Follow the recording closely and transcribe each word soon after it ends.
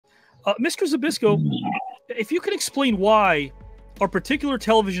Mr. Zbyszko, if you can explain why a particular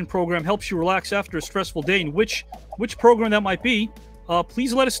television program helps you relax after a stressful day, and which program that might be,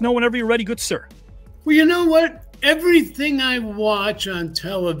 please let us know whenever you're ready, good sir. Well, you know what? Everything I watch on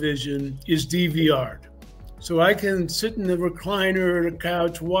television is DVR'd. So I can sit in the recliner or the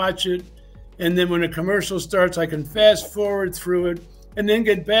couch, watch it, and then when a commercial starts, I can fast forward through it and then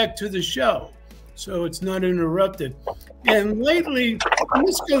get back to the show. So it's not interrupted. And lately, and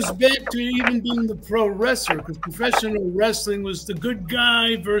this goes back to even being the pro wrestler, because professional wrestling was the good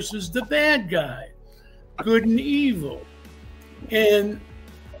guy versus the bad guy, good and evil. And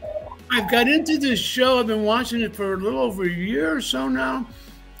I've got into this show. I've been watching it for a little over a year or so now.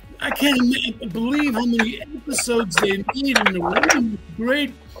 I can't believe how many episodes they made, and the writing was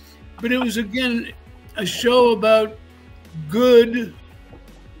great. But it was, again, a show about good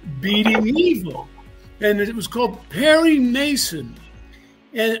beating evil. And it was called Perry Mason.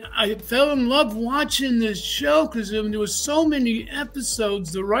 And I fell in love watching this show because there was so many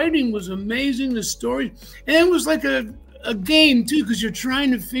episodes. The writing was amazing, the story. And it was like a game, too, because you're trying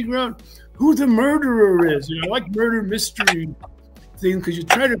to figure out who the murderer is. You know, I like murder mystery thing because you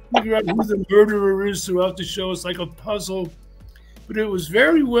try to figure out who the murderer is throughout the show. It's like a puzzle. But it was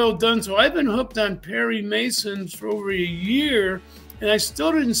very well done. So I've been hooked on Perry Masons for over a year, and I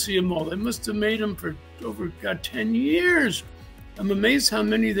still didn't see them all. They must have made them for over 10 years. I'm amazed how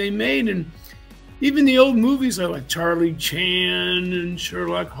many they made. And even the old movies like Charlie Chan and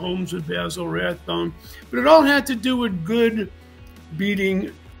Sherlock Holmes with Basil Rathbone. But it all had to do with good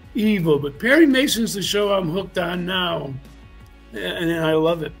beating evil. But Perry Mason's the show I'm hooked on now. And I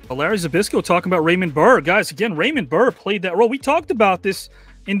love it. Well, Larry Zbyszko talking about Raymond Burr. Guys, again, Raymond Burr played that role. We talked about this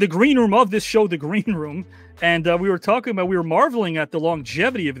in the green room of this show, The Green Room. And we were marveling at the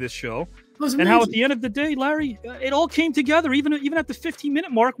longevity of this show. And how at the end of the day, Larry, it all came together. Even at the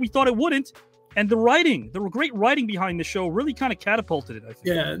 15-minute mark, we thought it wouldn't. And the great writing behind the show really kind of catapulted it, I think.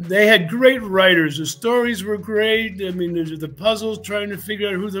 Yeah, they had great writers. The stories were great. I mean, there's the puzzles trying to figure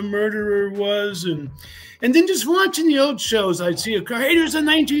out who the murderer was. And then just watching the old shows, I'd see a car. Hey, there's a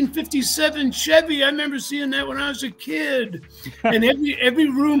 1957 Chevy. I remember seeing that when I was a kid. And every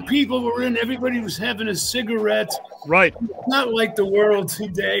room people were in, everybody was having a cigarette. Right. Not like the world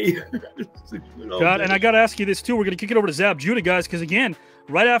today. God, and I got to ask you this, too. We're going to kick it over to Zab Judah, guys, because, again,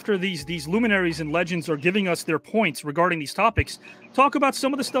 right after these luminaries and legends are giving us their points regarding these topics, talk about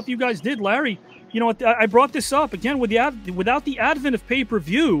some of the stuff you guys did, Larry. You know, I brought this up, again, without the advent of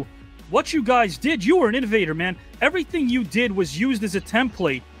pay-per-view, what you guys did, you were an innovator, man. Everything you did was used as a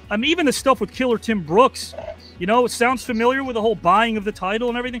template. I mean, even the stuff with Killer Tim Brooks, you know, it sounds familiar with the whole buying of the title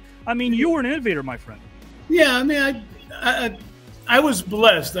and everything. I mean, you were an innovator, my friend. Yeah, I mean, I was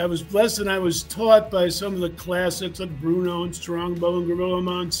blessed. I was blessed, and I was taught by some of the classics like Bruno and Strongbow and Gorilla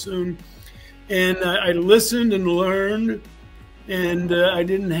Monsoon. And I listened and learned, and I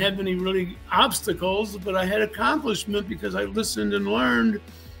didn't have any really obstacles, but I had accomplishment because I listened and learned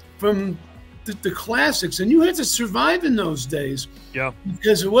from the classics. And you had to survive in those days. Yeah.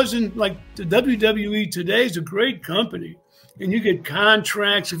 Because it wasn't like the WWE today is a great company, and you get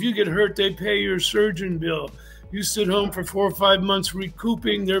contracts. If you get hurt, they pay your surgeon bill. You sit home for 4 or 5 months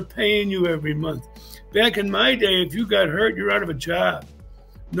recouping, they're paying you every month. Back in my day, if you got hurt, you're out of a job.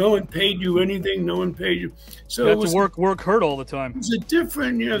 No one paid you anything, no one paid you. So you have to work hurt all the time. It was a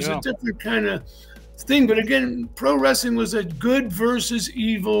different, you know, it's a different kind of thing. But again, pro wrestling was a good versus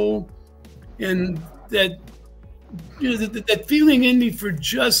evil, and that, you know, that feeling in me for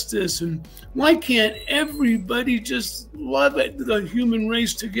justice. And why can't everybody just love it, the human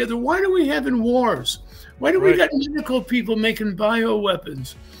race together? Why do we having wars? Why do we got medical people making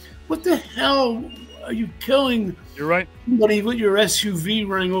bioweapons? What the hell are you killing? You're right. Somebody with your SUV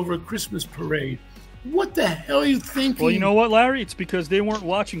running over a Christmas parade? What the hell are you thinking? Well, you know what, Larry? It's because they weren't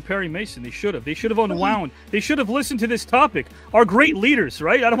watching Perry Mason. They should have. They should have unwound. They should have listened to this topic. Our great leaders,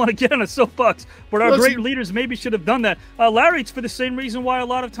 right? I don't want to get on a soapbox, but our great leaders maybe should have done that. Larry, it's for the same reason why a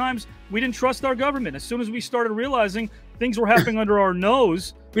lot of times we didn't trust our government. As soon as we started realizing things were happening under our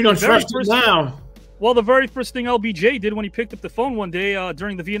nose. We don't trust them now. Well, the very first thing LBJ did when he picked up the phone one day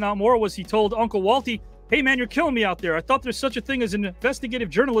during the Vietnam War was he told Uncle Walty, hey, man, you're killing me out there. I thought there's such a thing as an investigative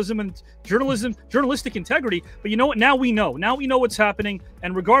journalism and journalistic integrity. But you know what? Now we know. Now we know what's happening.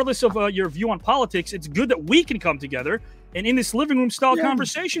 And regardless of your view on politics, it's good that we can come together and in this living room style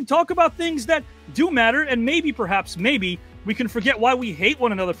conversation, talk about things that do matter. And maybe, perhaps, maybe we can forget why we hate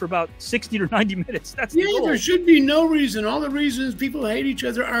one another for about 60 or 90 minutes. That's the goal. There should be no reason. All the reasons people hate each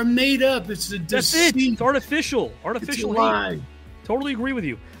other are made up. It's a deceit. That's it. It's artificial. Artificial hate. Totally agree with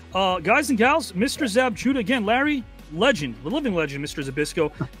you. Guys and gals, Mr. Zab Judah, again, Larry, legend, the living legend, Mr.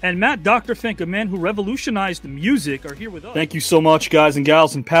 Zbyszko, and Matt Dr. Fink, a man who revolutionized music, are here with us. Thank you so much, guys and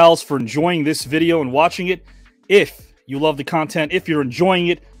gals and pals, for enjoying this video and watching it. If you love the content, if you're enjoying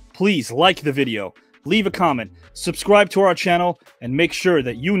it, please like the video, leave a comment, subscribe to our channel, and make sure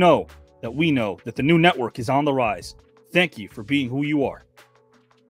that you know that we know that the new network is on the rise. Thank you for being who you are.